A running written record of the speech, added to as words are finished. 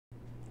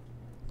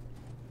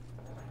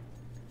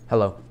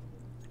Hello.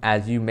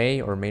 As you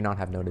may or may not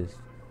have noticed,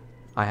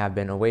 I have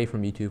been away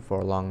from YouTube for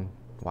a long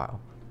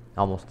while,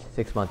 almost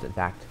 6 months in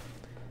fact,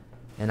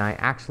 and I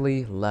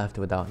actually left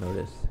without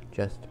notice,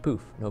 just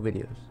poof, no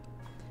videos.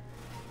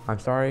 I'm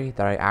sorry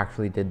that I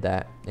actually did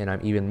that, and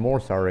I'm even more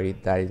sorry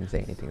that I didn't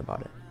say anything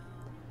about it.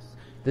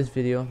 This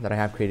video that I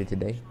have created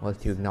today was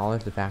to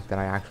acknowledge the fact that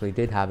I actually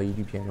did have a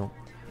YouTube channel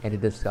and to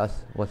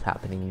discuss what's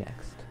happening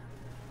next.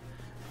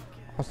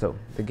 Also,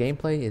 the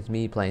gameplay is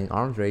me playing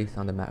arms race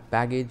on the map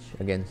Baggage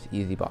against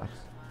easy bots.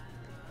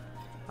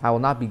 I will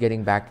not be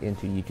getting back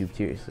into YouTube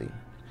seriously.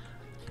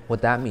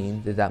 What that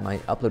means is that my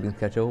uploading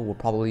schedule will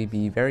probably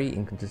be very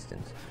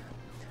inconsistent.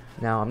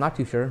 Now, I'm not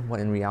too sure what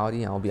in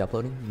reality I'll be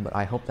uploading, but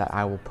I hope that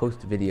I will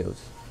post videos.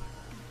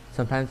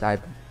 Sometimes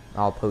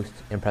I'll post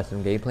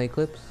impressive gameplay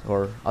clips,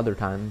 or other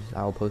times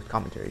I'll post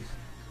commentaries.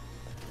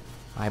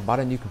 I bought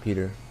a new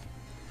computer,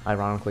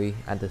 ironically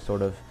at the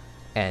sort of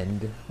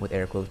end, with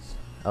air quotes,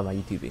 of my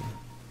YouTubing.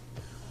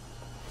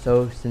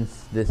 So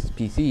since this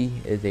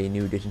PC is a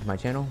new addition to my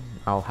channel,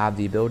 I'll have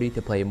the ability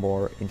to play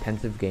more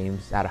intensive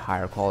games at a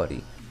higher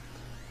quality,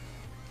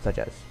 such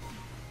as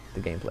the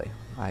gameplay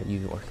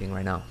you are seeing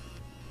right now.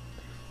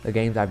 The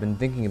games I've been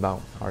thinking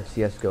about are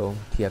CSGO,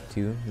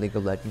 TF2, League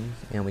of Legends,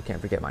 and we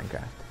can't forget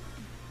Minecraft.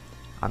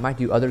 I might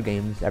do other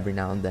games every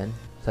now and then,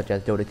 such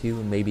as Dota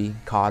 2, maybe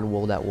COD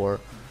World at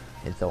War,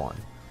 and so on.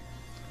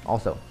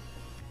 Also,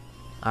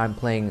 I'm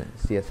playing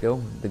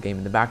CSGO, the game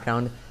in the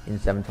background, in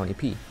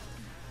 720p,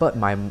 but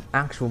my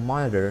actual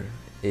monitor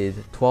is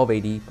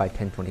 1280 by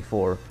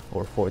 1024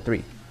 or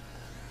 4:3.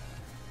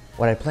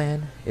 What I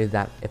plan is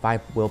that if I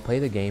will play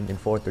the game in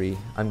 4:3,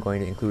 I'm going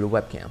to include a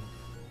webcam.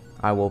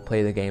 I will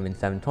play the game in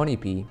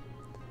 720p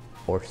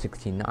or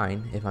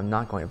 16:9 if I'm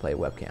not going to play a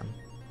webcam.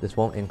 This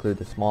won't include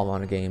the small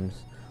amount of games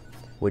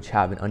which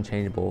have an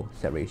unchangeable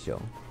set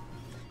ratio.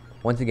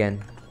 Once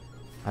again,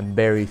 I'm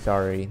very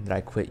sorry that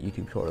I quit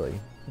YouTube shortly,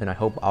 and I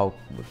hope I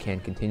can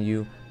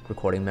continue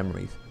recording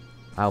memories.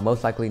 I will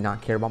most likely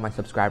not care about my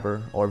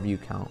subscriber or view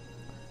count.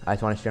 I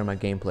just want to share my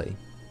gameplay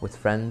with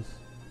friends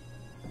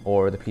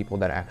or the people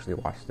that actually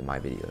watched my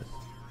videos.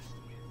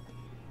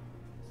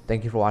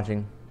 Thank you for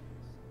watching,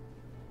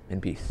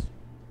 and peace.